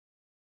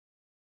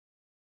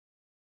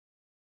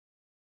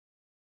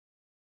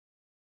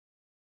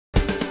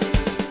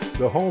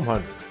The Home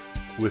Hunter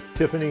with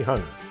Tiffany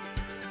Hunter.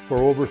 For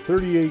over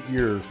 38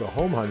 years, The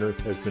Home Hunter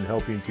has been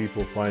helping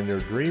people find their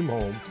dream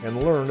home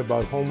and learn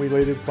about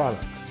home-related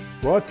products.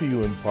 Brought to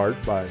you in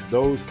part by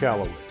Those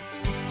Callaway.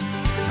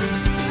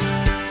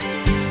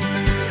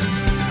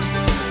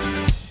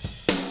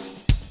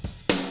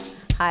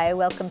 Hi,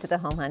 welcome to The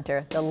Home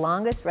Hunter, the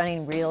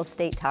longest-running real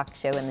estate talk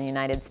show in the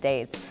United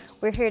States.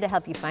 We're here to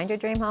help you find your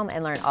dream home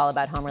and learn all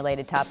about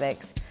home-related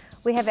topics.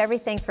 We have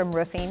everything from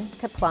roofing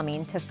to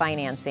plumbing to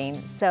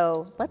financing.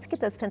 So let's get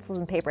those pencils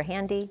and paper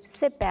handy,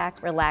 sit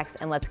back, relax,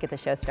 and let's get the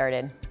show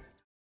started.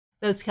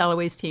 Those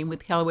Callaway's team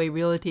with Callaway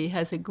Realty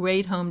has a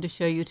great home to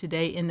show you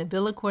today in the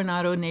Villa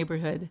Coronado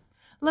neighborhood.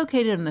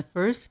 Located on the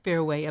first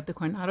fairway of the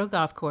Coronado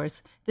Golf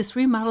Course, this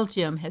remodeled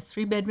gym has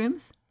 3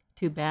 bedrooms,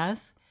 2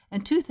 baths,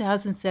 and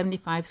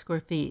 2,075 square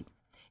feet.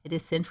 It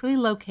is centrally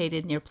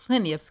located near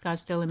plenty of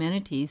Scottsdale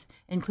amenities,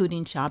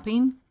 including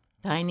shopping,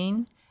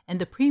 dining, and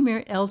the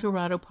premier El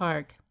Dorado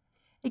Park.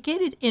 A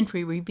gated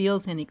entry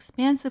reveals an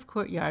expansive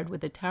courtyard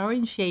with a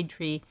towering shade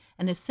tree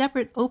and a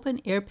separate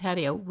open-air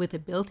patio with a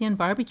built-in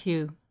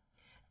barbecue.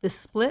 The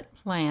split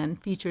plan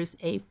features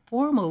a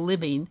formal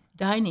living,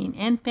 dining,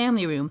 and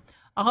family room,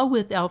 all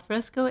with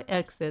alfresco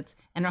exits,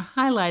 and are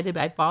highlighted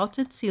by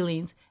vaulted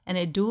ceilings and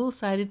a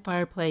dual-sided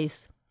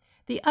fireplace.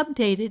 The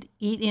updated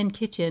eat-in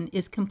kitchen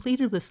is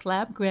completed with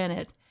slab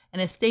granite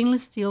and a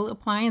stainless steel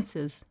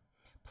appliances.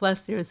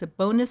 Plus, there is a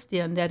bonus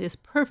den that is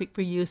perfect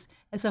for use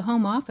as a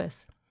home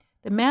office.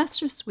 The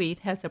master suite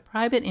has a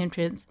private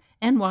entrance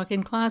and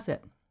walk-in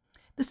closet.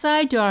 The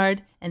side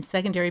yard and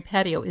secondary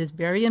patio is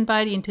very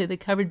inviting to the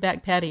covered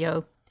back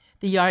patio.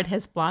 The yard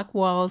has block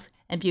walls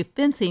and view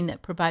fencing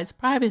that provides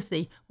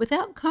privacy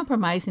without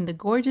compromising the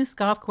gorgeous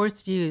golf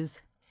course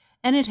views.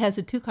 And it has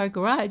a 2-car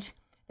garage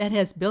that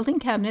has built-in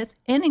cabinets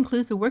and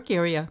includes a work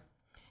area.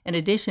 In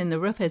addition, the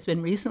roof has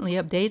been recently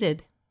updated.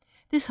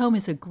 This home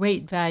is a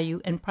great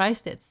value and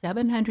priced at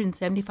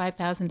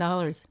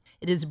 $775,000.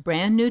 It is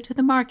brand new to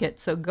the market,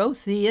 so go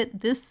see it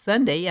this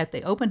Sunday at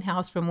the open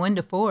house from 1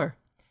 to 4.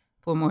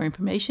 For more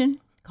information,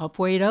 call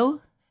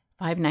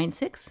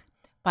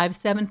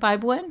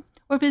 480-596-5751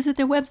 or visit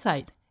their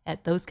website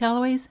at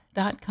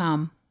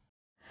thosecalloways.com.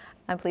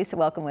 I'm pleased to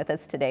welcome with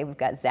us today, we've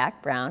got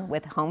Zach Brown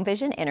with Home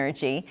Vision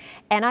Energy.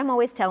 And I'm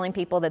always telling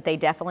people that they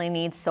definitely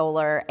need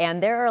solar,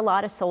 and there are a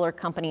lot of solar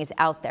companies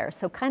out there.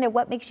 So kind of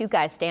what makes you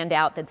guys stand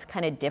out that's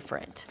kind of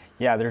different?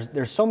 Yeah,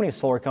 there's so many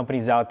solar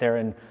companies out there,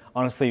 and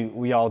honestly,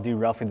 we all do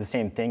roughly the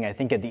same thing. I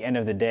think at the end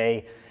of the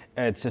day,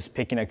 it's just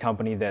picking a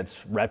company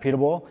that's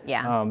reputable,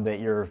 that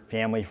your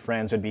family,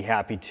 friends would be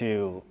happy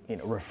to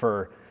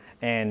refer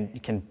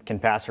and can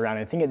pass around.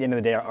 And I think at the end of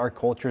the day, our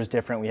culture is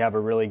different. We have a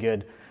really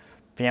good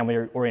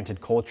family-oriented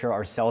culture.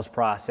 Our sales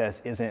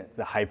process isn't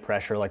the high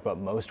pressure like what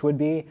most would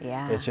be.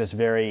 Yeah. It's just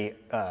very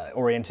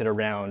oriented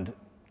around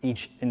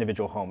each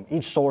individual home.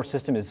 Each solar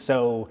system is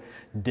so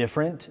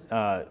different.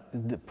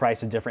 The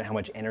price is different, how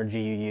much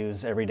energy you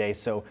use every day.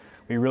 So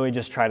we really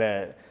just try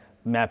to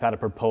map out a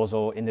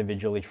proposal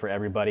individually for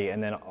everybody.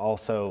 And then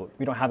also,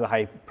 we don't have the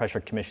high pressure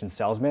commission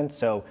salesman.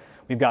 So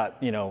we've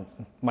got,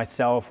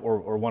 myself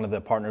or one of the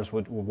partners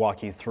will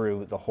walk you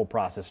through the whole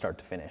process start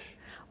to finish.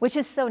 Which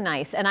is so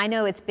nice. And I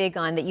know it's big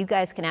on that you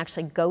guys can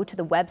actually go to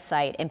the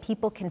website and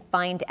people can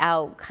find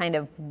out kind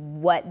of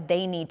what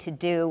they need to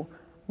do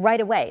right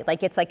away.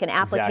 Like it's like an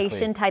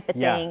application type of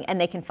thing,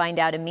 and they can find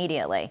out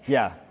immediately.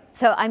 Yeah.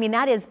 So, I mean,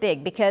 that is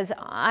big because,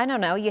 I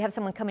don't know, you have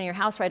someone come in your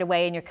house right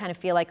away and you kind of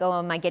feel like, oh,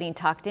 am I getting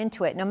talked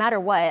into it? No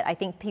matter what, I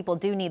think people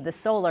do need the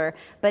solar,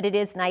 but it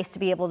is nice to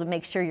be able to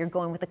make sure you're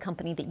going with a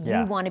company that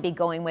you want to be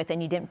going with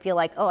and you didn't feel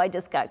like, oh, I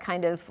just got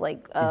kind of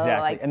like, oh,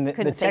 exactly. I And the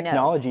couldn't say no.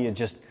 technology is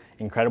just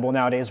incredible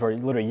nowadays where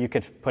literally you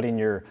could put in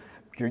you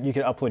could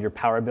upload your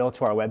power bill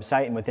to our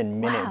website and within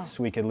minutes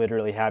we could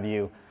literally have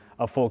you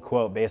a full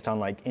quote based on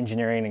like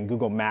engineering and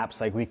Google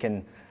Maps. Like we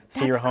can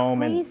see your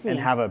home and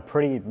have a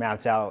pretty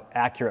mapped out,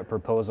 accurate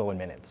proposal in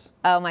minutes.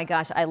 Oh my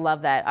gosh, I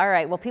love that. All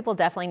right, well, people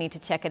definitely need to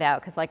check it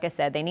out because like I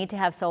said, they need to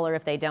have solar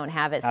if they don't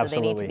have it. So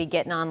they need to be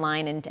getting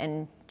online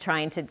and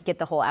trying to get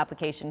the whole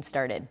application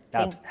started.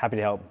 Happy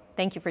to help.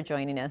 Thank you for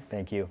joining us.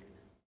 Thank you.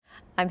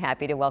 I'm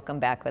happy to welcome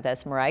back with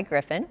us Mariah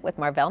Griffin with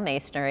Marvell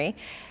Masonry.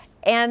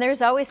 And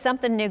there's always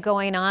something new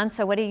going on.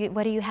 So what do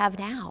you have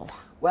now?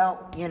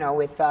 Well,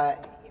 with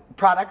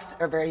products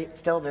are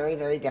still very,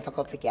 very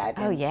difficult to get.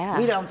 Oh, yeah.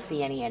 We don't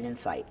see any end in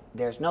sight.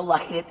 There's no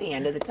light at the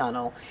end of the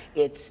tunnel.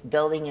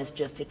 Building is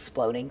just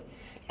exploding.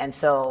 And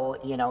so,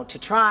 to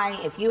try,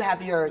 if you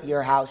have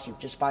your house, you've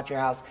just bought your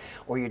house,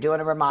 or you're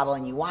doing a remodel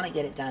and you want to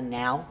get it done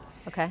now,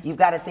 you've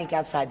got to think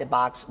outside the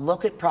box.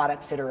 Look at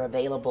products that are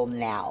available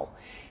now.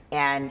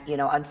 And,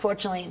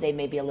 unfortunately, they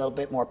may be a little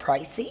bit more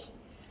pricey,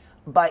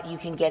 but you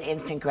can get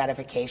instant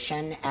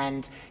gratification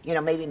and,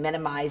 maybe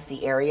minimize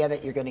the area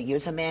that you're going to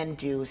use them in,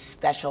 do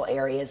special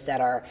areas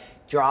that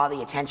draw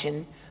the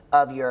attention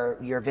of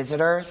your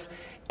visitors,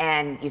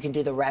 and you can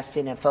do the rest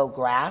in a faux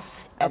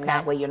grass. And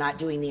that way you're not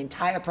doing the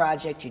entire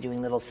project, you're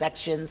doing little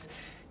sections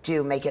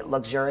to make it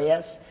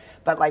luxurious.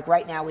 But like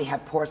right now we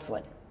have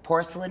porcelain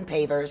porcelain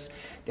pavers.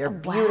 They're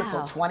beautiful,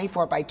 wow.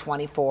 24 by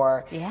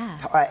 24.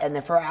 Yeah. And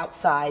they're for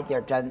outside.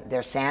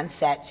 They're sand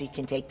set, so you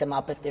can take them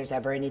up if there's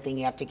ever anything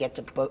you have to get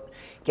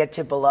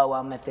to below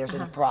them if there's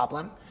a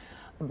problem.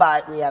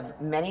 But we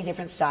have many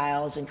different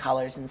styles and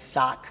colors in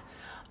stock.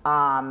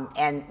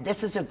 And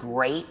this is a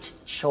great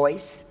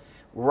choice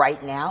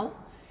right now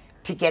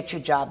to get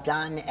your job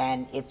done,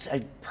 and it's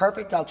a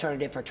perfect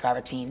alternative for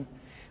travertine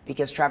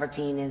because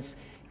travertine is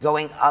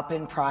going up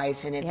in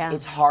price, and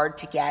it's hard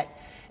to get.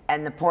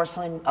 And the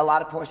porcelain, a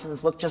lot of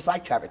porcelains look just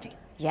like travertine.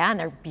 Yeah, and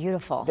they're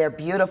beautiful. They're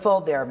beautiful,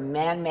 they're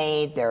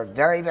man-made, they're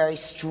very, very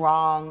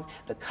strong.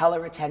 The color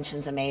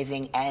retention's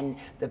amazing, and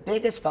the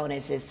biggest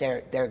bonus is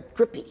they're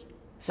grippy,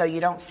 so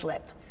you don't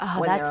slip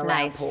when they're around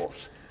nice.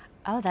 pools.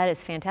 Oh, that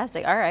is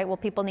fantastic. All right, well,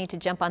 people need to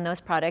jump on those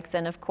products,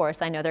 and of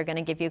course, I know they're going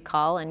to give you a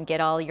call and get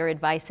all your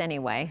advice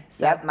anyway.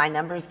 So. Yep, my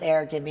number's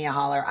there. Give me a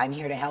holler. I'm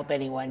here to help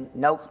anyone.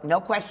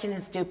 No question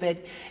is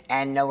stupid,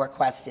 and no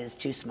request is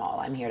too small.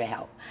 I'm here to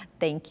help.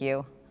 Thank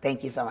you.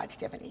 Thank you so much,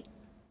 Tiffany.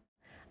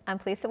 I'm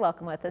pleased to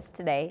welcome with us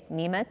today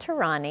Nima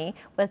Tarani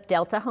with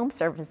Delta Home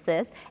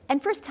Services.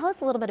 And first, tell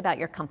us a little bit about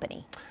your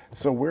company.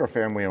 So we're a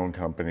family-owned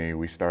company.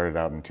 We started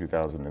out in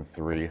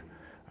 2003.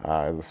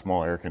 As a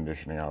small air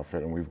conditioning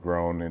outfit, and we've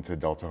grown into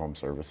Delta Home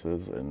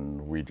Services, and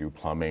we do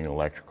plumbing,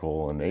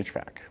 electrical, and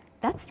HVAC.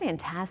 That's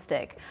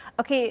fantastic.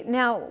 Okay,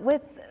 now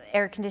with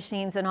air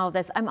conditionings and all of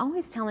this, I'm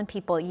always telling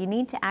people you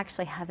need to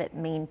actually have it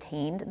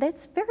maintained.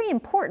 That's very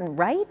important,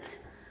 right?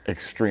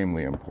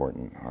 Extremely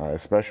important,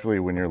 especially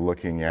when you're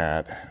looking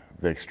at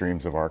the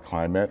extremes of our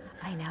climate.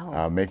 I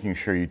know. Making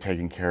sure you're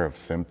taking care of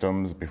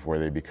symptoms before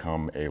they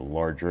become a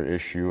larger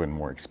issue and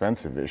more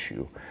expensive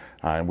issue.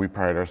 And we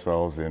pride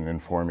ourselves in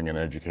informing and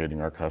educating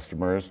our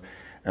customers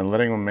and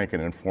letting them make an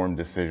informed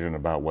decision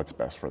about what's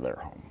best for their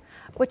home.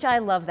 Which I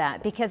love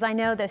that, because I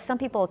know that some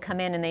people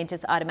come in and they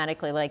just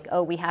automatically like,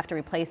 oh, we have to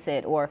replace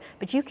it,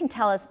 but you can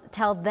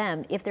tell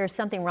them if there's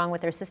something wrong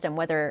with their system,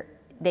 whether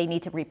they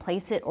need to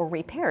replace it or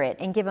repair it,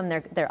 and give them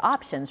their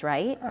options,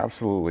 right?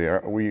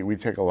 Absolutely. We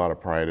take a lot of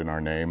pride in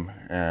our name,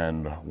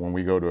 and when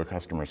we go to a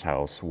customer's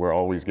house, we're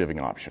always giving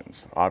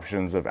options.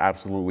 Options of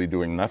absolutely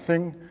doing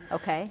nothing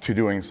to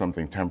doing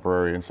something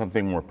temporary and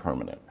something more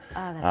permanent.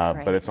 Oh, that's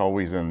great. But it's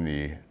always in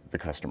the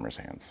customer's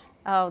hands.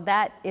 Oh,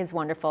 that is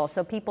wonderful.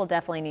 So people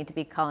definitely need to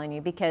be calling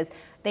you because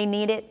they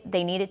need it.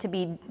 They need it to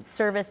be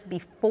serviced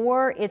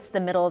before it's the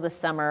middle of the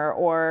summer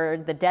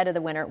or the dead of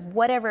the winter,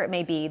 whatever it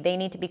may be. They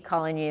need to be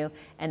calling you,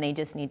 and they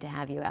just need to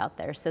have you out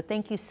there. So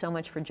thank you so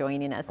much for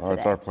joining us today.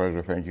 It's our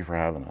pleasure. Thank you for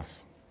having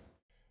us.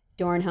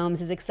 Dorn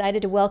Homes is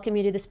excited to welcome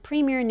you to this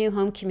premier new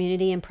home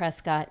community in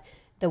Prescott,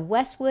 the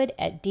Westwood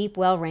at Deep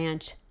Well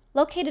Ranch.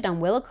 Located on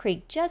Willow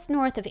Creek just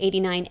north of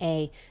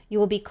 89A, you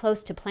will be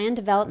close to planned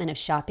development of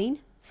shopping,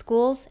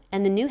 schools,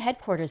 and the new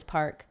headquarters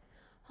park.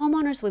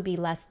 Homeowners would be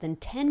less than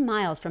 10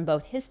 miles from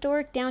both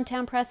historic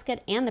downtown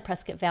Prescott and the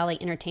Prescott Valley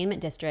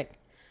Entertainment District,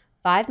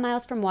 5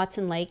 miles from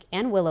Watson Lake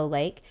and Willow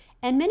Lake,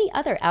 and many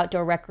other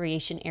outdoor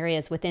recreation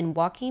areas within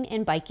walking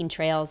and biking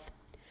trails.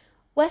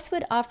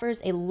 Westwood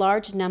offers a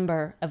large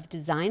number of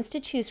designs to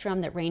choose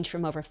from that range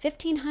from over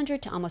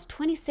 1,500 to almost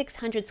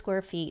 2,600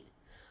 square feet.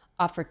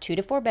 Offer 2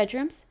 to 4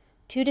 bedrooms,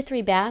 2 to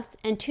 3 baths,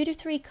 and 2 to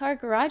 3 car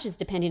garages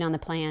depending on the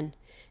plan.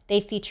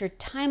 They feature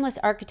timeless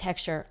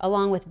architecture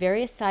along with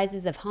various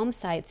sizes of home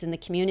sites in the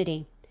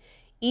community.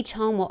 Each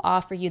home will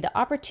offer you the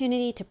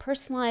opportunity to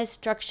personalize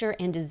structure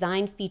and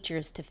design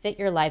features to fit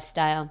your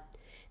lifestyle.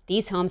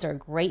 These homes are a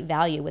great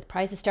value with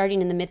prices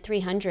starting in the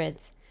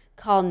mid-300s.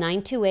 Call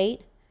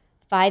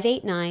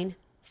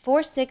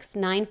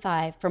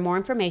 928-589-4695 for more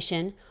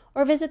information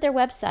or visit their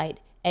website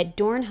at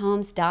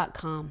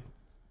dornhomes.com.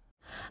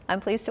 I'm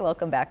pleased to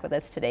welcome back with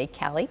us today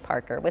Callie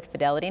Parker with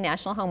Fidelity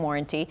National Home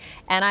Warranty.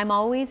 And I'm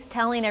always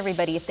telling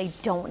everybody if they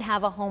don't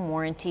have a home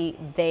warranty,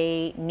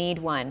 they need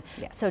one.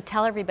 Yes. So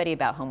tell everybody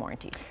about home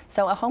warranties.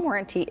 So a home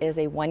warranty is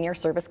a 1-year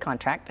service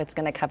contract. It's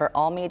going to cover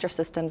all major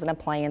systems and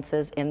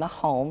appliances in the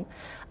home.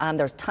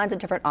 There's tons of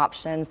different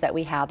options that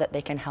we have that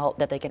they can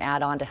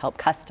add on to help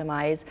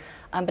customize.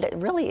 But it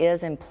really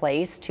is in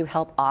place to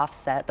help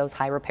offset those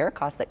high repair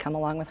costs that come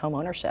along with home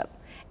ownership.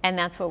 And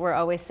that's what we're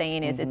always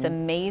saying is it's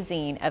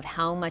amazing of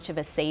how much of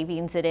a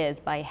savings it is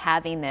by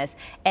having this.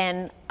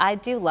 And I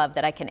do love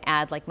that I can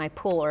add like my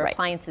pool or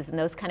appliances and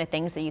those kind of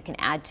things that you can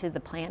add to the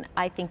plan.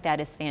 I think that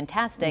is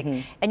fantastic.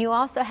 And you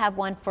also have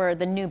one for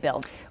the new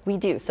builds. We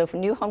do. So for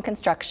new home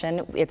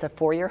construction, it's a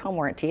 4-year home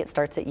warranty. It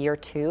starts at year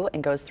 2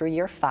 and goes through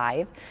year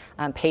 5.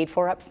 Paid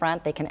for up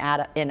front. They can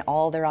add in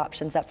all their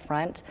options up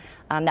front.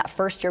 That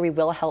first year we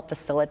will help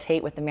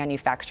facilitate with the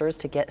manufacturers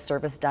to get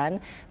service done,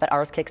 but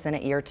ours kicks in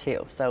at year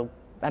 2. So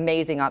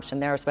amazing option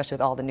there, especially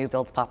with all the new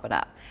builds popping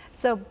up.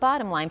 So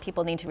bottom line,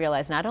 people need to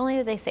realize not only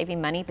are they saving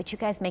money, but you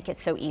guys make it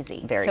so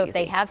easy. Very so easy. if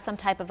they have some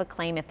type of a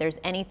claim, if there's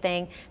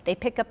anything, they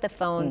pick up the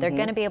phone, they're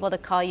going to be able to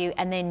call you,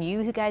 and then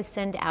you guys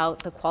send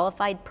out the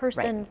qualified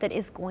person that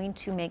is going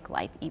to make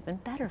life even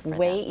better for them.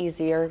 Way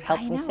easier,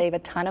 helps them save a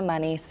ton of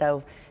money.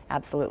 So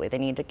absolutely, they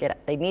need to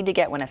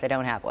get one if they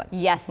don't have one.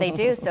 Yes, they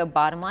do. So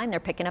bottom line,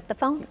 they're picking up the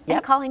phone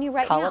and calling you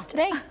right now. Call us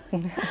today.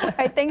 All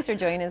right, thanks for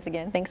joining us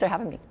again. Thanks for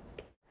having me.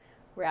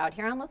 We're out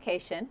here on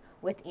location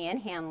with Ian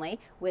Hanley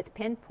with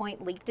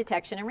Pinpoint Leak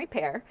Detection and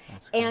Repair.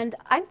 And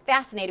I'm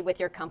fascinated with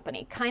your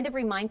company. Kind of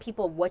remind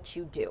people what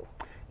you do.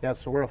 Yeah,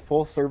 so we're a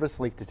full-service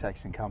leak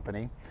detection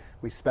company.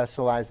 We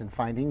specialize in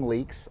finding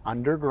leaks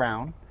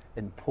underground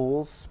in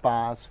pools,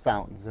 spas,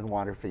 fountains, and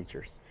water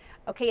features.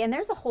 Okay, and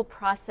there's a whole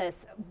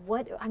process.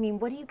 What are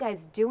you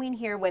guys doing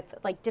here with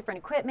like different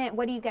equipment?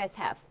 What do you guys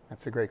have?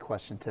 That's a great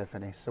question,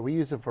 Tiffany. So we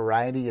use a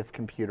variety of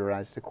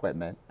computerized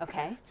equipment,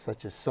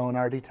 such as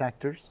sonar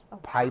detectors,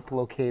 pipe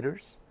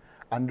locators,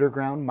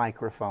 underground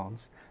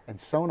microphones, and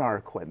sonar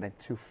equipment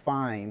to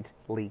find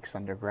leaks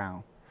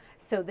underground.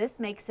 So this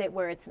makes it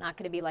where it's not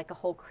going to be like a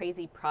whole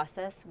crazy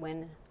process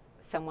when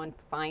someone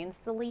finds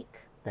the leak?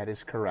 That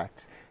is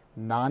correct.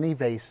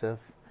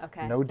 Non-evasive,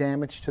 no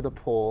damage to the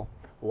pool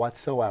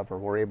whatsoever.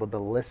 We're able to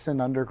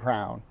listen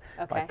underground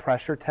by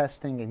pressure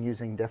testing and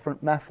using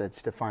different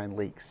methods to find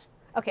leaks.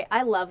 Okay,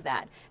 I love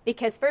that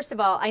because first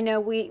of all, I know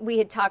we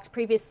had talked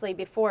previously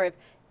before of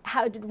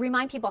how to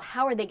remind people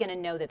how are they going to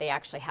know that they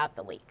actually have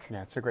the leak?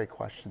 Yeah, it's a great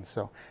question.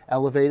 So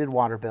elevated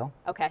water bill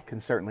can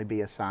certainly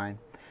be a sign.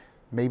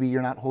 Maybe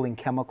you're not holding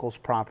chemicals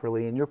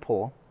properly in your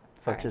pool,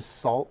 such as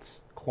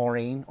salts,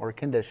 chlorine, or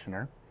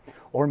conditioner.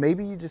 Or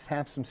maybe you just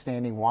have some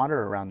standing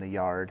water around the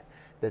yard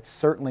that's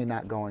certainly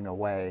not going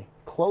away.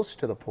 Close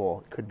to the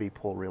pool, it could be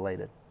pool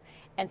related.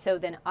 And so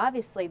then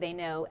obviously they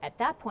know at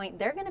that point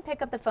they're going to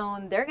pick up the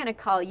phone, they're going to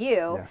call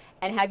you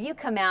and have you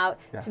come out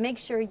to make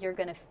sure you're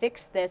going to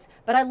fix this.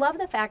 But I love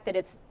the fact that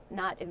it's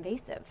not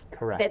invasive.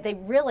 Correct. That they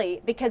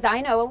really, because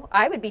I know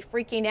I would be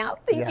freaking out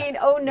thinking,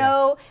 oh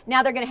no,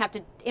 now they're going to have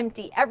to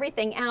empty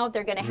everything out,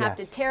 they're going to have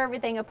to tear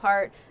everything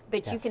apart,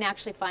 but you can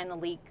actually find the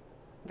leak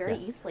very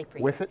easily for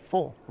you. With it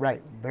full,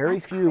 right. Very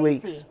few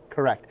leaks,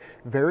 correct.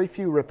 Very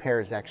few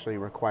repairs actually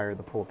require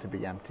the pool to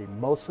be empty.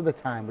 Most of the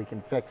time we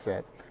can fix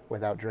it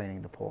without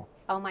draining the pool.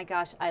 Oh my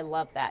gosh, I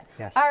love that.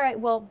 Yes. All right,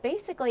 well,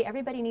 basically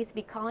everybody needs to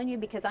be calling you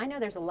because I know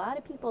there's a lot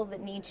of people that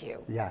need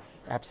you.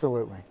 Yes,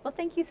 absolutely. Well,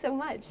 thank you so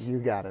much. You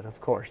got it,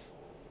 of course.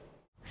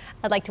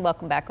 I'd like to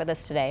welcome back with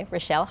us today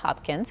Rochelle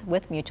Hopkins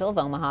with Mutual of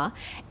Omaha.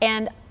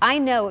 And I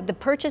know the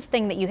purchase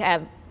thing that you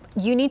have,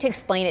 you need to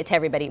explain it to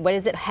everybody. What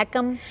is it,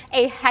 HECM?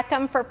 A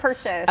HECM for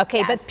purchase.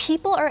 Okay, but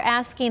people are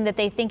asking that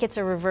they think it's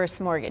a reverse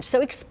mortgage.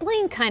 So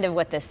explain kind of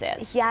what this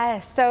is.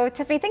 Yes, so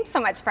Tiffany, thanks so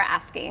much for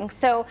asking.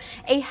 So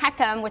a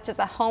HECM, which is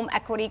a home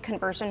equity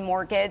conversion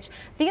mortgage,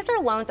 these are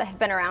loans that have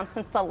been around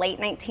since the late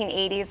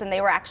 1980s, and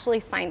they were actually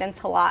signed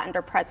into law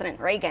under President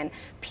Reagan.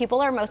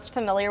 People are most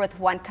familiar with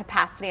one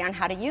capacity on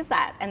how to use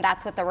that, and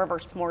that's with the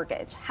reverse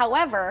mortgage.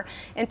 However,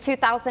 in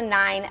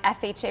 2009,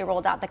 FHA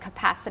rolled out the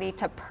capacity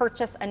to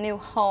purchase a new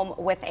home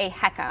with a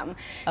HECM.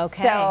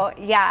 Okay. So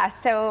yeah,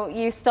 so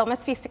you still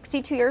must be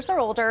 62 years or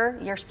older.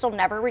 You're still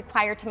never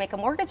required to make a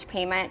mortgage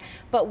payment,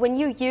 but when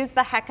you use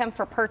the HECM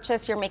for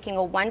purchase, you're making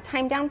a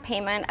one-time down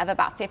payment of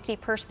about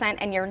 50%,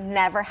 and you're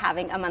never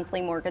having a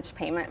monthly mortgage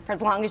payment for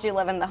as long as you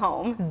live in the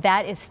home.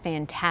 That is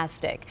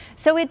fantastic.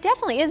 So it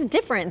definitely is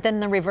different than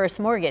the reverse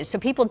mortgage. So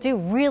people do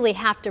really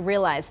have to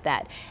realize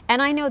that.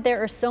 And I know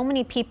there are so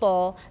many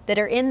people that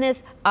are in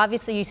this.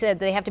 Obviously, you said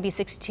they have to be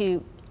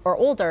 62 or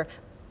older,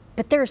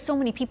 but there are so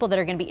many people that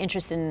are going to be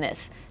interested in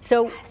this.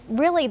 So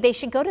really, they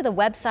should go to the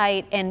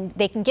website and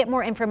they can get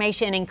more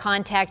information and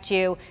contact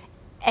you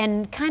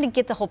and kind of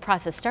get the whole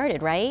process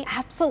started, right?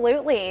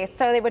 Absolutely.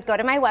 So they would go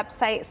to my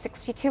website,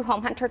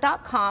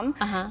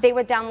 62homehunter.com. They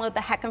would download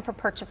the HECM for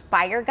Purchase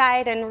Buyer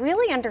Guide and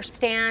really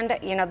understand,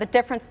 you know, the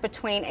difference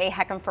between a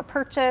HECM for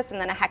Purchase and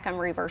then a HECM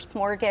reverse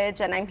mortgage.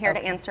 And I'm here to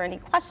answer any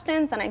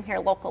questions, and I'm here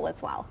local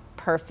as well.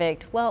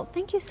 Perfect. Well,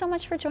 thank you so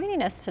much for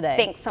joining us today.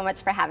 Thanks so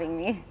much for having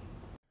me.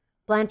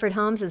 Blandford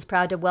Homes is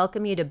proud to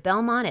welcome you to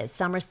Belmont at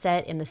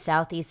Somerset in the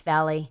Southeast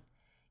Valley.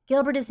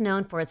 Gilbert is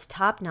known for its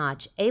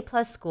top-notch A+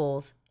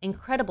 schools,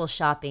 incredible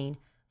shopping,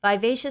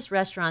 vivacious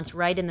restaurants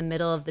right in the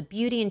middle of the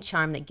beauty and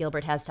charm that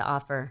Gilbert has to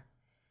offer.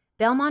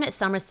 Belmont at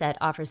Somerset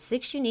offers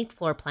 6 unique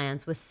floor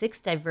plans with 6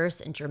 diverse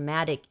and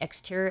dramatic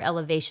exterior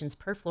elevations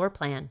per floor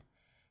plan.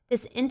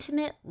 This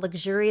intimate,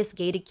 luxurious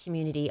gated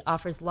community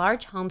offers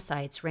large home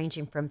sites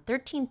ranging from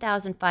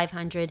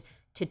 13,500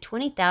 to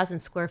 20,000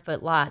 square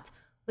foot lots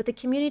with a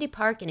community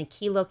park in a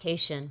key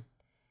location.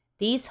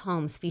 These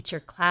homes feature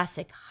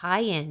classic,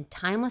 high-end,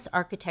 timeless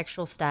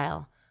architectural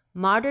style,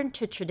 modern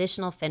to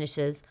traditional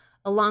finishes,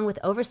 along with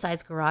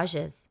oversized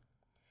garages.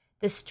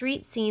 The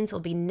street scenes will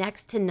be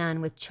next to none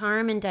with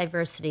charm and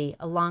diversity,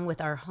 along with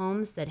our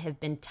homes that have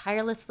been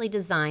tirelessly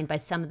designed by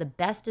some of the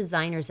best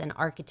designers and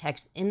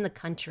architects in the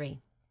country.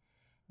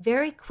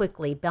 Very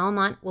quickly,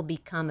 Belmont will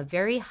become a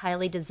very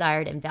highly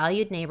desired and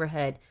valued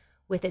neighborhood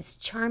with its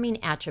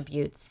charming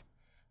attributes.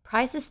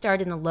 Prices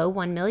start in the low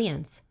 1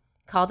 millions.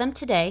 Call them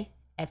today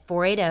at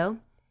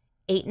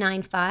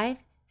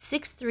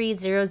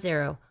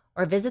 480-895-6300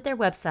 or visit their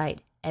website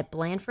at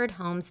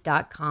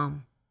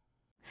blandfordhomes.com.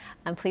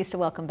 I'm pleased to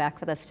welcome back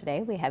with us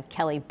today. We have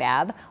Kelly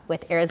Babb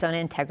with Arizona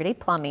Integrity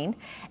Plumbing.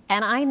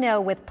 And I know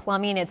with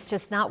plumbing, it's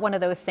just not one of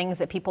those things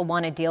that people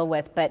want to deal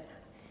with, but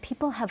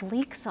people have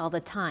leaks all the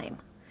time.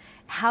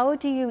 How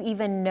do you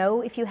even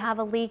know if you have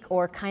a leak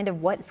or kind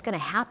of what's going to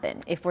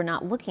happen if we're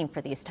not looking for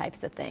these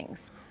types of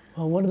things?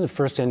 Well, one of the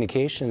first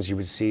indications you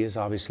would see is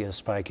obviously a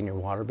spike in your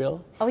water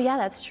bill. Oh yeah,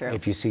 that's true.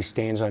 If you see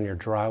stains on your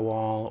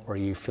drywall or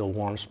you feel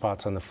warm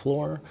spots on the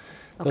floor,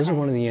 those are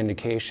one of the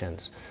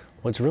indications.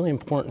 What's really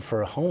important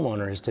for a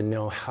homeowner is to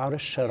know how to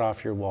shut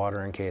off your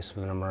water in case of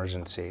an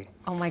emergency.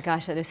 Oh my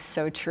gosh, that is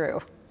so true.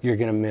 You're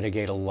going to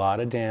mitigate a lot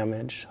of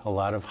damage, a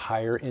lot of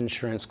higher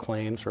insurance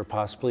claims, or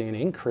possibly an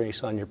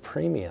increase on your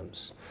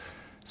premiums.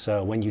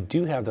 So when you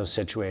do have those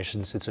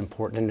situations, it's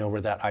important to know where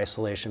that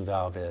isolation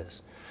valve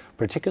is.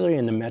 Particularly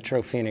in the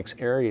Metro Phoenix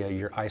area,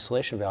 your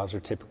isolation valves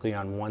are typically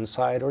on one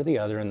side or the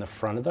other in the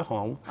front of the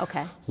home,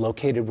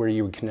 located where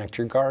you would connect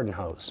your garden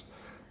hose.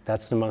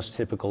 That's the most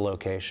typical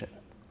location.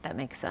 That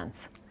makes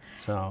sense.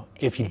 So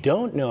if you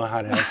don't know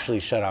how to actually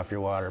shut off your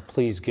water,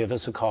 please give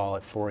us a call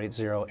at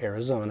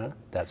 480-ARIZONA.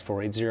 That's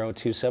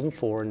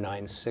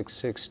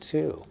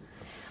 480-274-9662.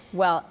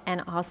 Well,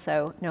 and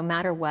also, no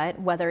matter what,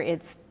 whether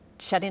it's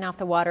shutting off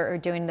the water or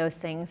doing those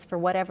things for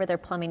whatever their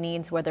plumbing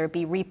needs, whether it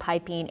be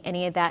repiping,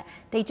 any of that,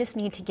 they just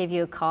need to give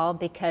you a call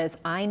because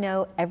I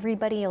know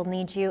everybody will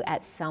need you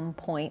at some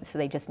point, so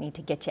they just need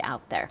to get you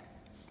out there.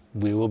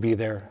 We will be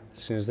there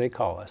as soon as they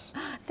call us.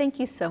 Thank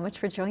you so much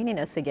for joining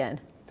us again.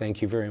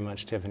 Thank you very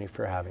much, Tiffany,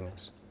 for having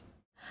us.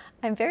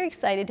 I'm very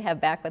excited to have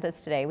back with us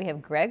today. We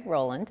have Greg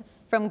Rowland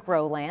from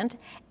Growland,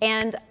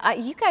 and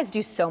you guys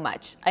do so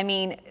much. I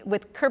mean,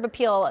 with Curb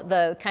Appeal,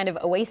 the kind of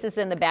oasis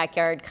in the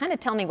backyard, kind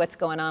of tell me what's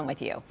going on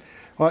with you.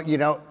 Well, you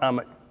know,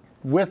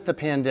 with the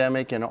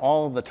pandemic and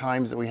all of the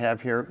times that we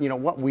have here, you know,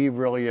 what we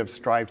really have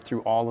strived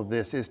through all of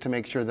this is to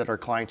make sure that our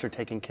clients are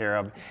taken care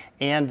of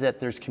and that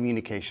there's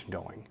communication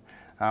going.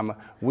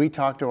 We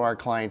talk to our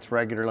clients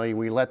regularly.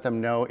 We let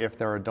them know if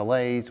there are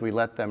delays. We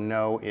let them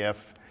know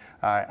if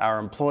our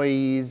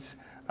employees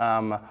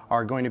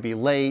are going to be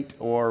late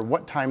or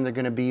what time they're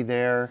going to be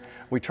there.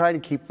 We try to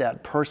keep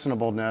that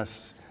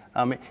personableness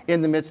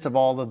in the midst of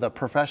all of the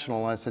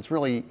professionalness. It's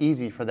really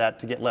easy for that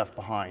to get left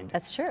behind.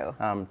 That's true.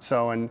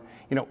 And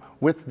you know,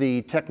 with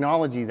the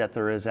technology that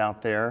there is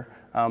out there,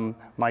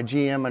 my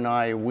GM and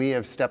I, we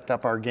have stepped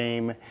up our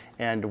game,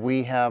 and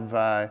we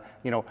have,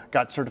 you know,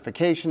 got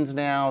certifications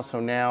now.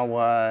 So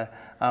now,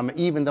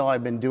 even though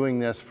I've been doing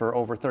this for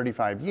over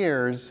 35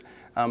 years,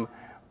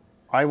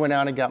 I went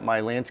out and got my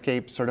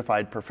landscape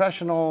certified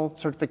professional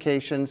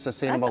certification,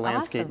 sustainable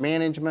landscape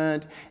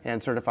management,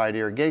 and certified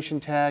irrigation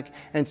tech.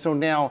 And so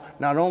now,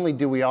 not only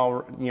do we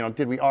all, you know,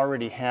 did we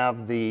already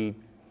have the,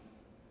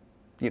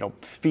 you know,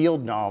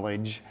 field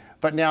knowledge,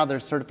 but now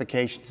there's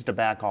certifications to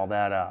back all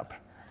that up.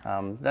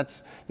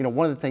 That's, you know,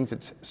 one of the things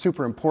that's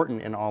super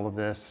important in all of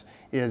this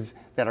is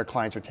that our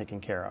clients are taken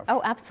care of.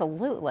 Oh,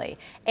 absolutely.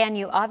 And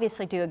you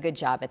obviously do a good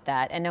job at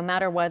that. And no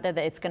matter whether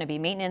it's going to be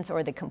maintenance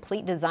or the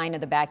complete design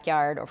of the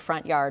backyard or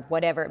front yard,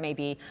 whatever it may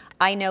be,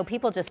 I know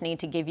people just need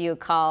to give you a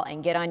call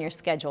and get on your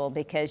schedule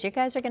because you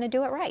guys are going to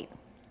do it right.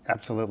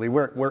 Absolutely.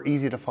 We're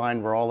easy to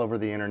find. We're all over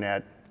the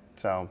internet.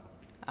 So.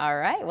 All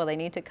right. Well, they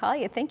need to call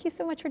you. Thank you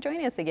so much for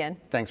joining us again.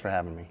 Thanks for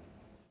having me.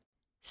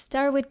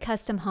 Starwood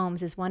Custom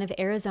Homes is one of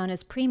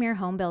Arizona's premier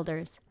home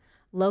builders.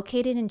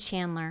 Located in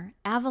Chandler,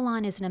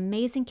 Avalon is an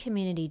amazing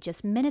community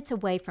just minutes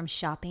away from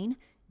shopping,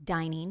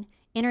 dining,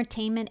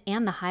 entertainment,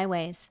 and the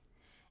highways.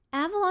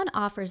 Avalon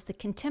offers the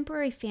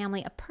contemporary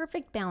family a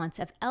perfect balance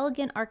of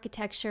elegant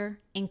architecture,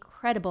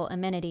 incredible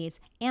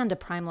amenities, and a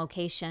prime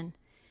location.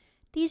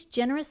 These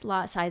generous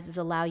lot sizes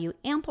allow you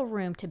ample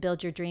room to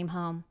build your dream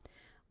home.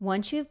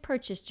 Once you have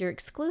purchased your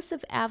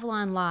exclusive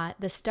Avalon lot,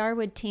 the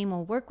Starwood team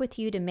will work with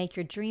you to make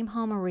your dream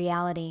home a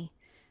reality.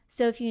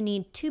 So if you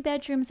need 2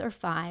 bedrooms or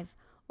 5,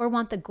 or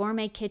want the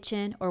gourmet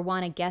kitchen, or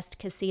want a guest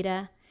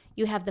casita,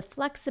 you have the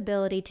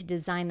flexibility to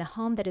design the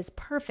home that is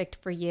perfect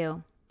for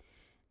you.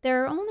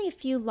 There are only a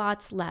few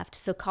lots left,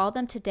 so call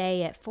them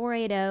today at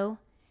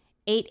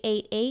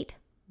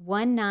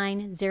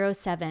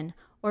 480-888-1907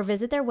 or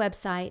visit their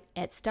website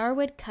at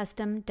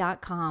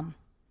starwoodcustom.com.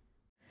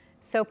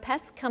 So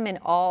pests come in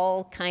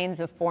all kinds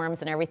of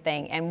forms and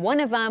everything, and one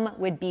of them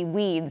would be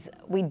weeds.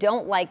 We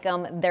don't like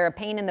them, they're a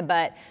pain in the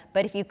butt,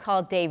 but if you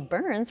call Dave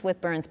Burns with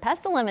Burns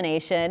Pest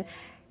Elimination,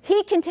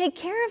 he can take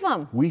care of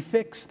them. We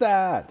fixed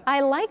that.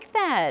 I like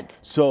that.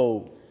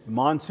 So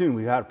monsoon,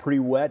 we've had a pretty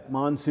wet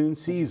monsoon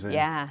season.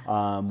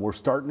 Yeah. We're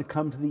starting to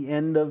come to the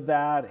end of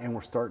that, and we're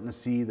starting to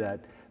see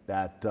that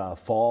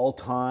fall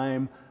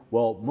time.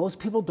 Well, most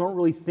people don't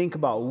really think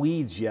about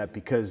weeds yet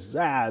because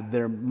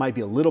there might be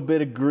a little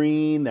bit of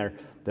green. They're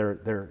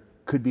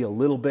could be a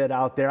little bit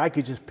out there. I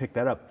could just pick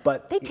that up.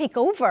 But they take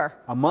over.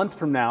 A month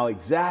from now,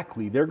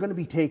 exactly, they're going to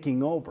be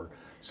taking over.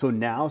 So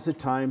now's the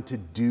time to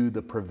do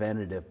the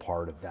preventative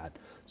part of that.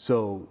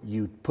 So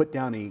you put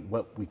down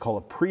what we call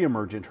a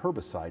pre-emergent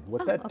herbicide.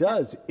 What that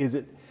does is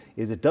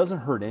it doesn't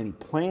hurt any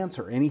plants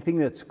or anything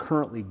that's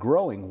currently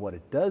growing. What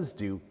it does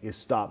do is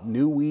stop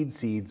new weed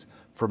seeds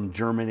from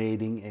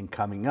germinating and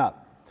coming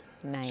up.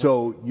 Nice.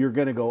 So you're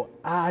going to go,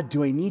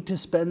 do I need to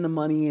spend the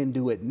money and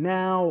do it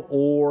now?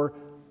 Or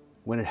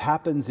when it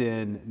happens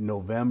in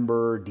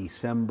November,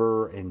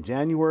 December, and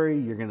January,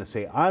 you're going to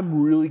say,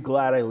 I'm really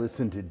glad I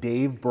listened to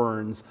Dave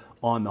Burns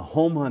on the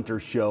Home Hunter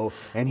show,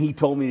 and he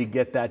told me to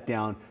get that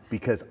down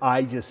because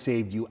I just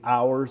saved you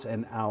hours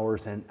and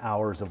hours and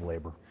hours of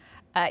labor.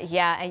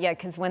 Yeah,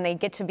 because when they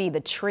get to be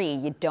the tree,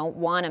 you don't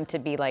want them to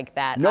be like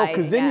that. No,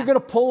 because then you're going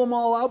to pull them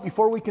all out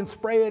before we can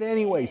spray it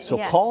anyway. So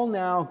call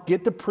now,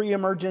 get the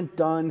pre-emergent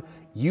done.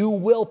 You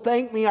will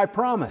thank me, I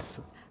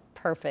promise.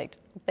 Perfect.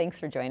 Thanks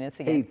for joining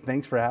us again. Hey,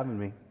 thanks for having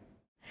me.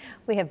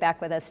 We have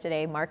back with us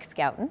today Mark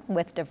Scouten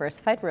with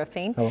Diversified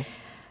Roofing. Hello.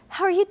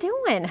 How are you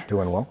doing?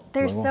 Doing well.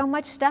 There's so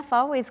much stuff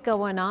always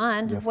going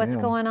on. Yes, What's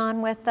ma'am. going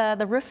on with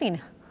the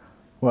roofing?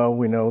 Well,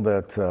 we know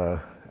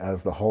that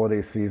as the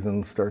holiday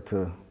seasons start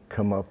to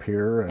come up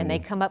here, And they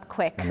come up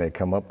quick. And they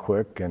come up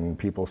quick, and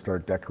people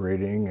start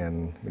decorating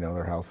and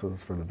their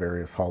houses for the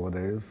various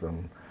holidays,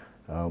 and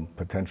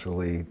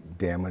potentially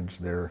damage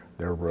their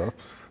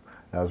roofs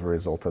as a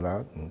result of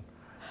that. And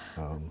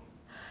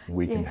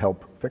we can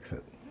help fix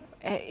it.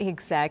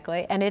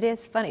 Exactly. And it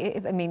is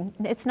funny. I mean,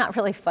 it's not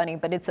really funny,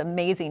 but it's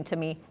amazing to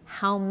me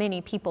how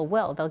many people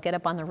will. They'll get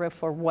up on the roof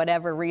for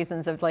whatever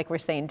reasons of, like we're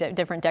saying,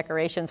 different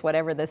decorations,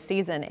 whatever the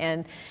season.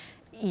 And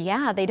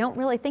yeah, they don't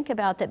really think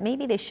about that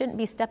maybe they shouldn't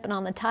be stepping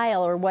on the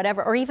tile or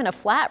whatever, or even a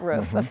flat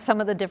roof of some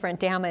of the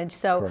different damage.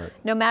 So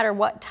no matter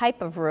what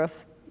type of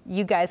roof,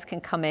 you guys can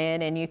come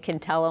in and you can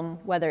tell them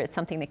whether it's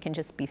something that can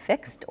just be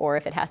fixed or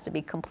if it has to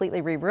be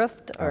completely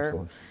re-roofed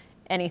or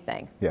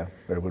anything. Yeah,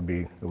 it would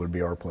be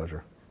our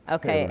pleasure.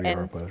 Okay,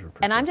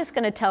 and I'm just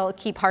going to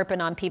keep harping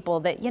on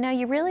people that,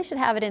 you really should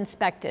have it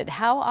inspected.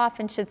 How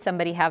often should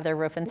somebody have their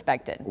roof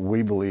inspected?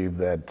 We believe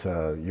that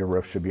your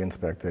roof should be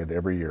inspected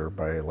every year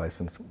by a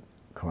licensed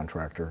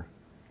contractor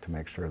to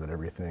make sure that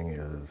everything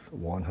is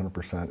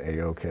 100%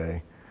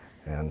 A-OK.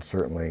 And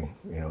certainly,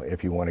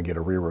 if you want to get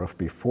a re-roof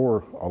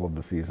before all of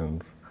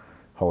the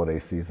holiday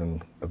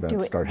season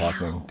events start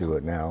happening, do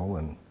it now,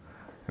 and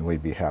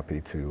we'd be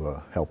happy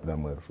to help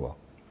them as well.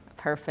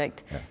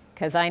 Perfect.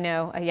 Because I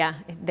know,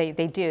 they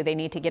do. They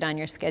need to get on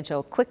your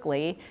schedule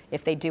quickly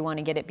if they do want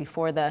to get it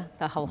before the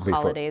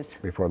holidays.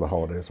 Before the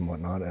holidays and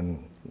whatnot.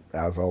 And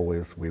as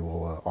always, we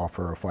will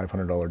offer a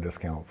 $500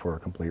 discount for a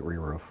complete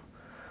re-roof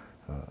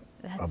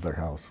of their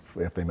house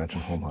if they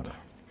mention Home Hunter.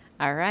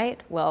 All right.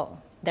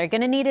 Well, they're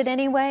going to need it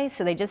anyway,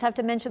 so they just have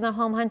to mention the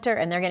Home Hunter,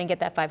 and they're going to get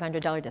that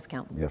 $500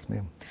 discount. Yes,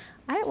 ma'am.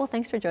 All right. Well,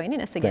 thanks for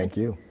joining us again. Thank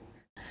you.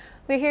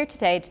 We're here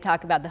today to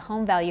talk about the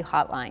Home Value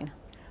Hotline.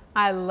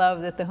 I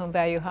love that the Home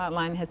Value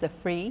Hotline has a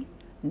free,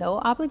 no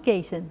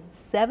obligation,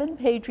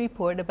 7-page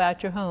report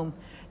about your home.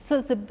 So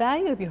it's the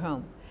value of your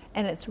home,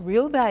 and it's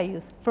real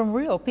values from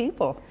real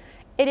people.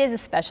 It is a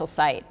special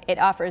site. It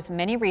offers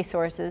many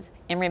resources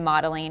in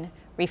remodeling,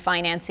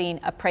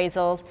 refinancing,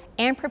 appraisals,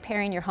 and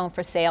preparing your home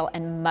for sale,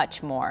 and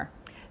much more.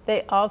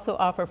 They also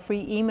offer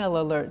free email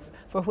alerts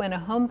for when a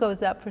home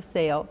goes up for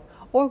sale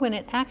or when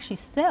it actually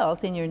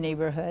sells in your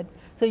neighborhood,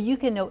 so you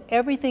can know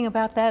everything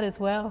about that as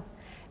well.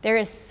 There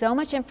is so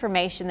much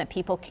information that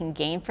people can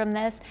gain from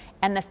this,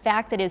 and the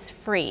fact that it's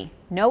free,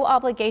 no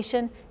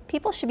obligation,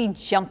 people should be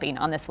jumping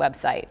on this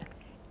website.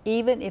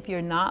 Even if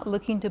you're not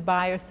looking to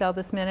buy or sell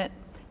this minute,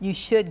 you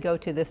should go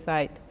to this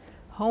site,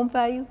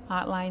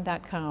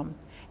 homevaluehotline.com,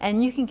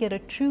 and you can get a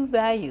true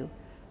value.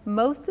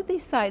 Most of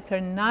these sites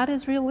are not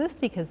as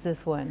realistic as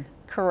this one.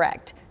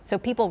 Correct. So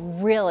people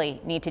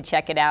really need to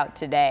check it out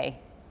today.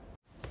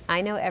 I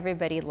know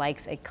everybody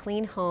likes a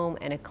clean home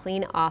and a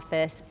clean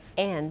office,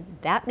 and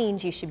that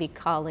means you should be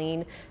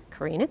calling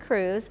Karina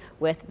Cruz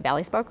with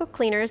Valley Sparkle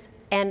Cleaners.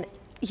 And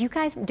you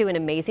guys do an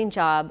amazing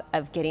job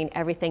of getting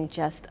everything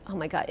just, oh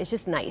my God, it's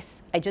just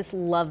nice. I just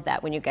love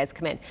that when you guys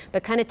come in.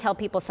 But kind of tell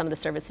people some of the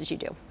services you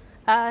do.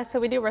 So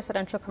we do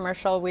residential,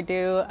 commercial. We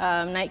do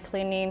night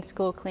cleaning,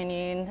 school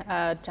cleaning,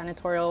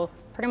 janitorial,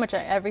 pretty much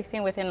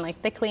everything within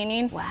like the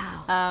cleaning.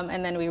 Wow.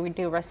 And then we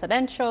do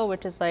residential,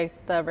 which is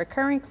like the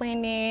recurring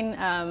cleaning,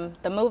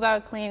 the move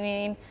out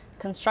cleaning,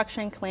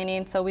 construction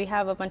cleaning. So we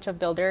have a bunch of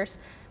builders.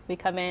 We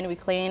come in, we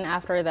clean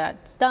after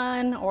that's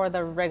done, or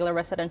the regular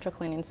residential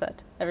cleanings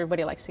that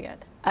everybody likes to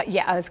get.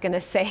 Yeah, I was going to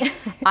say,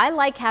 I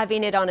like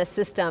having it on a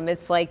system.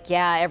 It's like,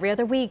 every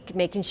other week,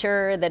 making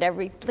sure that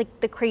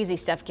the crazy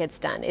stuff gets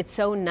done. It's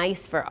so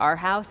nice for our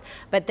house.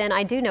 But then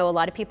I do know a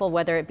lot of people,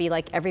 whether it be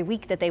like every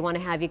week that they want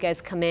to have you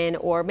guys come in,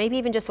 or maybe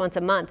even just once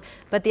a month.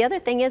 But the other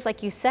thing is,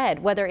 like you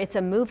said, whether it's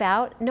a move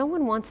out, no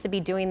one wants to be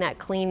doing that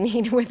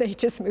cleaning where they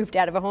just moved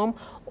out of a home,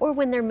 or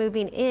when they're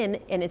moving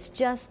in and it's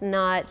just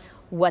not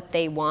what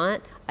they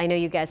want. I know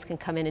you guys can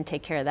come in and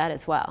take care of that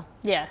as well.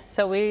 Yeah,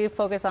 so we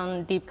focus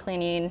on deep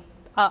cleaning,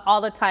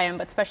 all the time,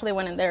 but especially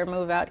when they're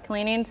move-out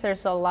cleanings,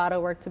 there's a lot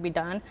of work to be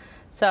done.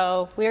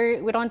 So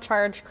we don't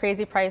charge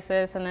crazy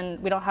prices, and then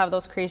we don't have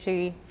those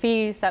crazy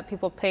fees that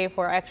people pay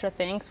for extra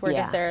things. We're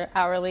just there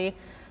hourly,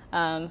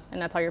 and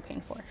that's all you're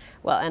paying for.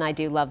 Well, and I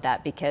do love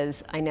that,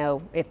 because I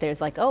know if there's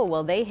like, oh,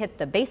 well, they hit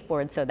the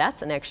baseboard, so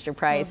that's an extra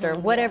price, or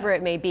whatever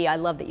it may be. I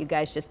love that you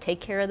guys just take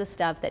care of the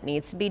stuff that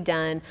needs to be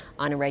done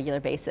on a regular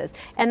basis.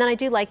 And then I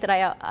do like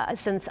that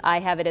since I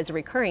have it as a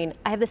recurring,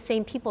 I have the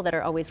same people that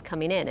are always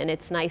coming in, and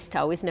it's nice to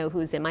always know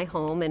who's in my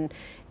home, and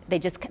they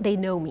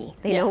know me.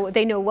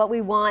 They know what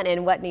we want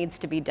and what needs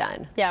to be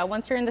done. Yeah,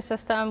 once you're in the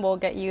system, we'll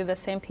get you the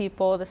same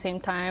people, the same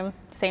time,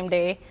 same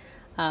day.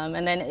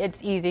 And then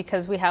it's easy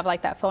because we have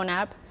like that phone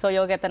app. So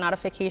you'll get the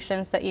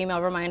notifications, the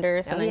email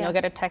reminders, and then you'll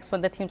get a text when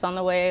the team's on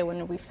the way,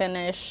 when we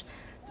finish.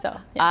 So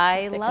yeah,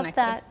 I love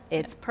that.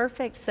 It's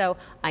perfect. So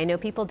I know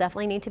people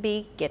definitely need to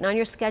be getting on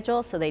your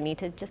schedule, so they need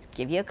to just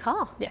give you a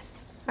call.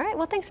 Yes. All right,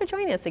 well, thanks for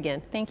joining us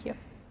again. Thank you.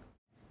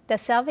 The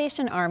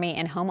Salvation Army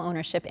and home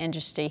ownership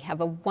industry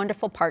have a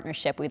wonderful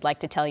partnership we'd like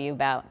to tell you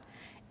about.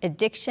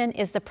 Addiction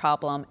is the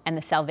problem, and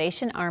the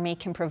Salvation Army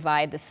can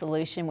provide the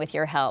solution with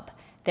your help.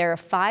 There are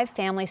 5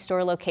 family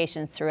store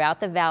locations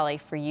throughout the valley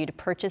for you to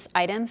purchase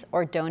items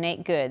or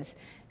donate goods.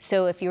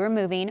 So if you are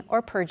moving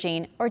or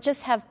purging or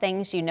just have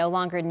things you no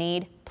longer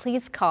need,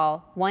 please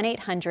call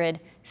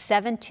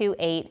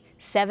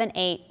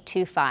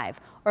 1-800-728-7825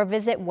 or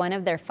visit one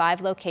of their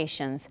 5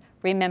 locations.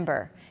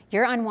 Remember,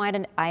 your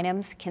unwanted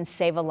items can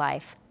save a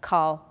life.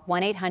 Call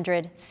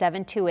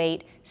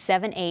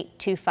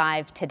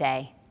 1-800-728-7825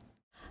 today.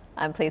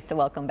 I'm pleased to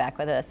welcome back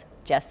with us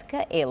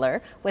Jessica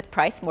Ayler with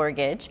Price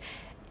Mortgage.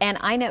 And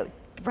I know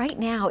right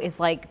now is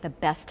like the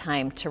best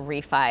time to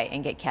refi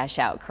and get cash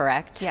out,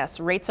 correct? Yes,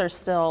 rates are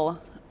still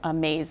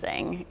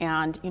amazing.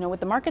 And, with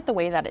the market the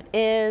way that it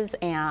is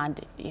and,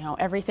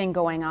 everything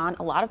going on,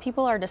 a lot of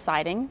people are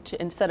deciding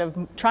to, instead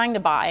of trying to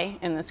buy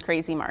in this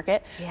crazy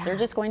market, they're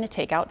just going to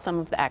take out some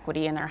of the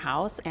equity in their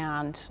house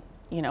and,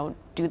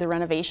 do the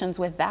renovations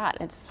with that.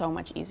 It's so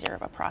much easier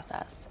of a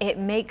process. It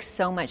makes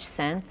so much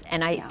sense.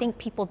 And I think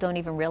people don't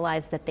even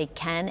realize that they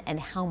can and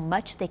how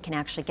much they can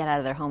actually get out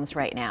of their homes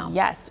right now.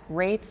 Yes,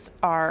 rates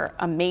are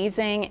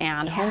amazing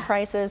and home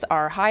prices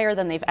are higher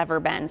than they've ever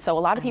been. So a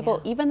lot of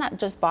people, even that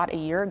just bought a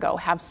year ago,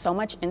 have so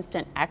much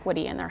instant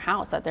equity in their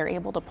house that they're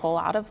able to pull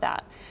out of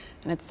that.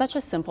 And it's such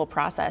a simple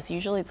process.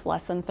 Usually it's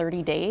less than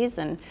 30 days.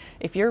 And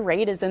if your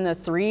rate is in the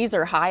 3s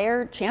or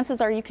higher, chances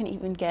are you can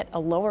even get a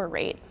lower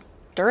rate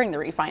during the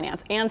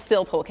refinance and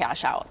still pull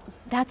cash out.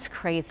 That's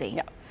crazy.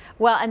 Yeah.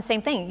 Well, and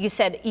same thing, you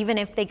said even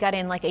if they got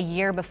in like a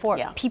year before,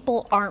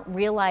 people aren't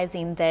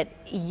realizing that,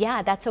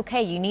 that's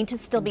okay. You need to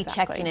still be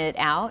checking it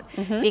out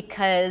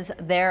because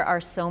there are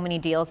so many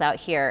deals out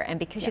here. And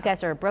because you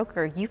guys are a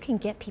broker, you can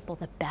get people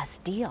the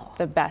best deal.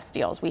 The best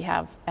deals. We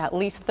have at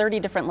least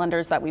 30 different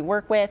lenders that we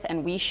work with,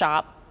 and we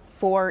shop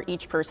for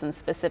each person's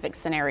specific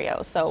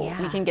scenario. So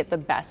we can get the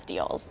best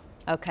deals.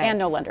 Okay. And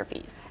no lender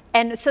fees.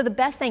 And so the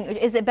best thing,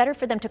 is it better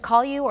for them to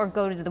call you or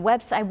go to the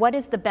website? What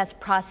is the best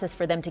process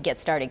for them to get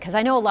started? Because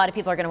I know a lot of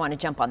people are going to want to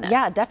jump on this.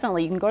 Yeah,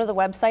 definitely. You can go to the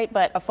website,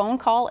 but a phone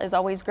call is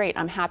always great.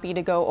 I'm happy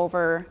to go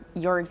over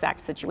your exact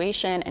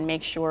situation and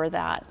make sure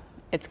that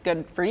it's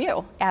good for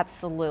you.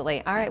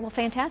 Absolutely. All right, well,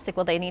 fantastic.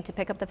 Well, they need to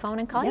pick up the phone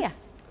and call you.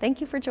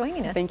 Thank you for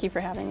joining us. Thank you for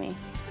having me.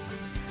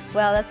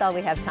 Well, that's all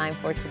we have time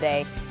for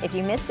today. If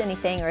you missed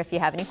anything or if you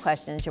have any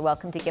questions, you're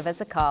welcome to give us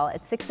a call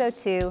at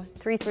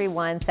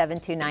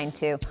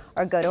 602-331-7292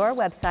 or go to our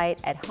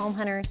website at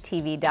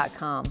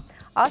homehuntertv.com.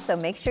 Also,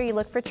 make sure you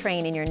look for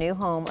Trane in your new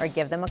home or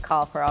give them a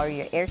call for all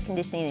your air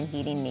conditioning and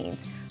heating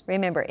needs.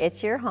 Remember,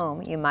 it's your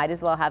home. You might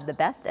as well have the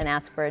best and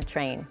ask for a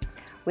Trane.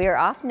 We are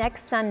off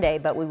next Sunday,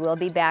 but we will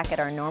be back at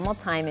our normal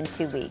time in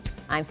 2 weeks.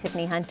 I'm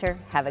Tiffany Hunter.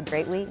 Have a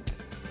great week.